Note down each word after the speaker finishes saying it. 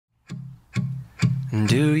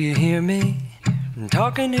Do you hear me? I'm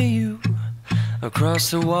talking to you.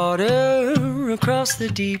 Across the water, across the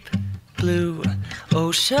deep blue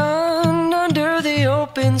ocean, under the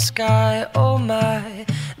open sky. Oh my,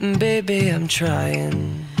 baby, I'm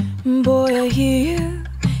trying. Boy, I hear you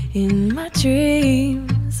in my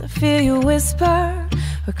dreams. I feel you whisper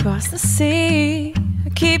across the sea. I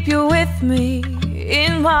keep you with me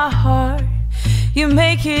in my heart. You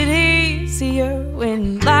make it easier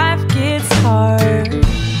when life gets hard.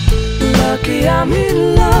 Lucky I'm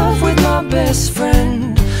in love with my best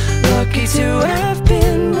friend. Lucky to have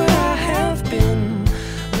been where I have been.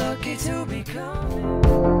 Lucky to become.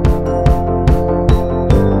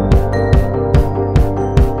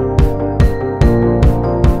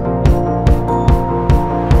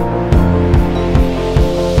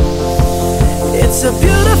 It's a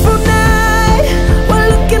beautiful night. We're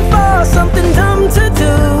looking for something dumb to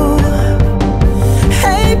do.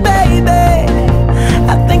 Hey baby,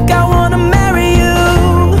 I think I wanna marry you.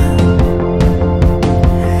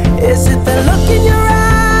 Is it the look in your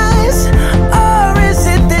eyes, or is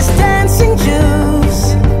it this dancing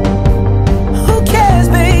juice? Who cares,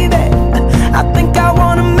 baby? I think I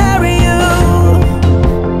wanna marry you.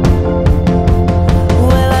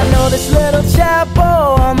 Well, I know this little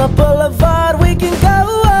chapel on the boulevard we can go.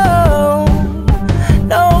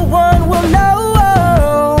 No one will know.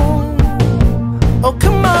 Oh,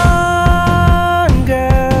 come on,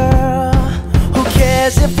 girl. Who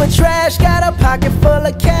cares if we're trash? Got a pocket full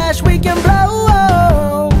of cash we can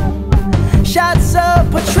blow. Shots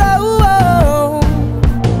of Patrol,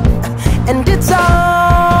 and it's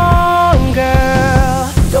on,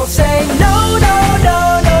 girl. Don't say no, no, no,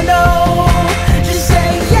 no, no. Just say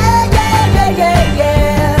yeah, yeah, yeah, yeah,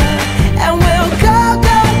 yeah. And we'll go,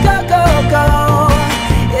 go, go, go, go.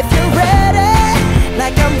 If you're ready,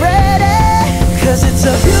 like I'm ready. 'Cause it's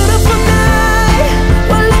a beautiful night.